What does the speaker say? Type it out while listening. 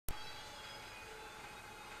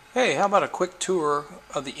Hey, how about a quick tour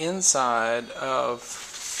of the inside of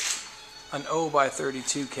an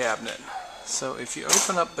 0x32 cabinet? So if you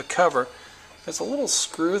open up the cover, there's a little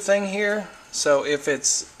screw thing here. So if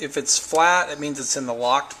it's flat, it means it's in the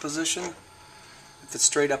locked position. If it's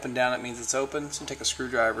straight up and down, it means it's open. So you take a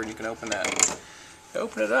screwdriver and you can open that. You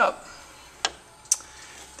open it up.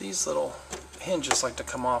 These little hinges like to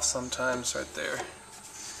come off sometimes right there.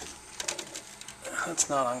 That's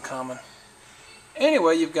not uncommon.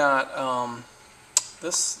 Anyway, you've got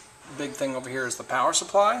this big thing over here is the power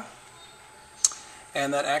supply,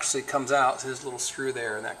 and that actually comes out. There's a little screw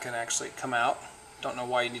there, and that can actually come out. Don't know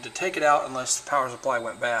why you need to take it out unless the power supply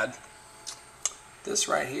went bad. This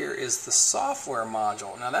right here is the software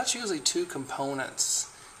module. Now that's usually two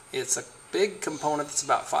components. It's a big component that's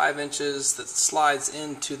about 5 inches that slides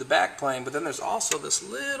into the back plane, but then there's also this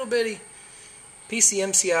little bitty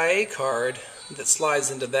PCMCIA card that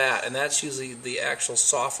slides into that, and that's usually the actual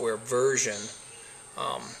software version.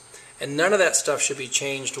 And none of that stuff should be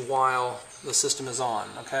changed while the system is on,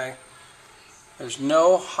 okay? There's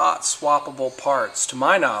no hot swappable parts. To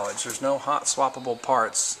my knowledge, there's no hot swappable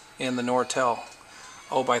parts in the Nortel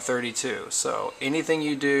 0x32. So anything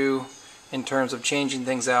you do in terms of changing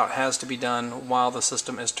things out has to be done while the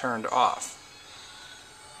system is turned off.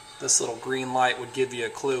 This little green light would give you a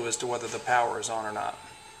clue as to whether the power is on or not.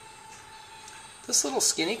 This little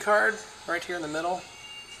skinny card right here in the middle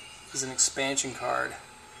is an expansion card.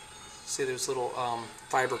 See, there's little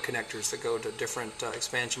fiber connectors that go to different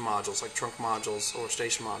expansion modules, like trunk modules or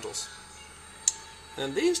station modules. And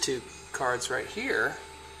then these two cards right here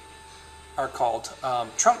are called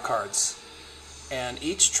trunk cards. And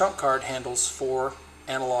each trunk card handles 4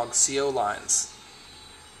 analog CO lines.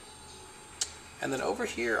 And then over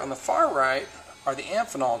here on the far right are the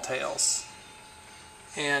Amphenol tails.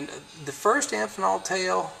 And the first Amphenol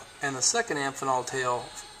tail and the second Amphenol tail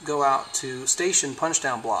go out to station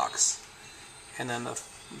punchdown blocks. And then the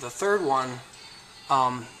third one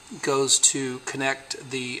goes to connect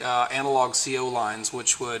the analog CO lines,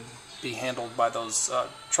 which would be handled by those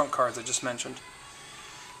trunk cards I just mentioned.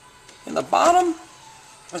 In the bottom,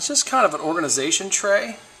 it's just kind of an organization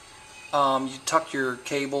tray. You tuck your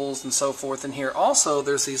cables and so forth in here. Also,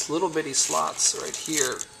 there's these little bitty slots right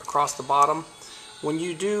here across the bottom. When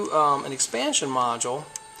you do an expansion module,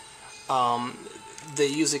 they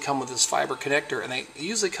usually come with this fiber connector, and they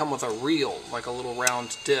usually come with a reel, like a little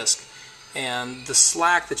round disc. And the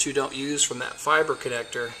slack that you don't use from that fiber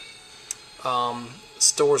connector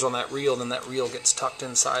stores on that reel, and then that reel gets tucked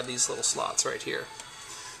inside these little slots right here.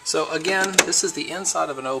 So again, this is the inside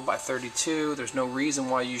of an 0x32. There's no reason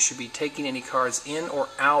why you should be taking any cards in or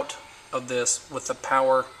out of this with the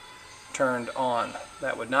power turned on.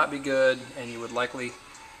 That would not be good, and you would likely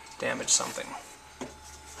damage something.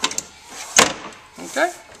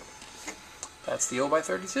 Okay, that's the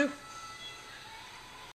 0x32.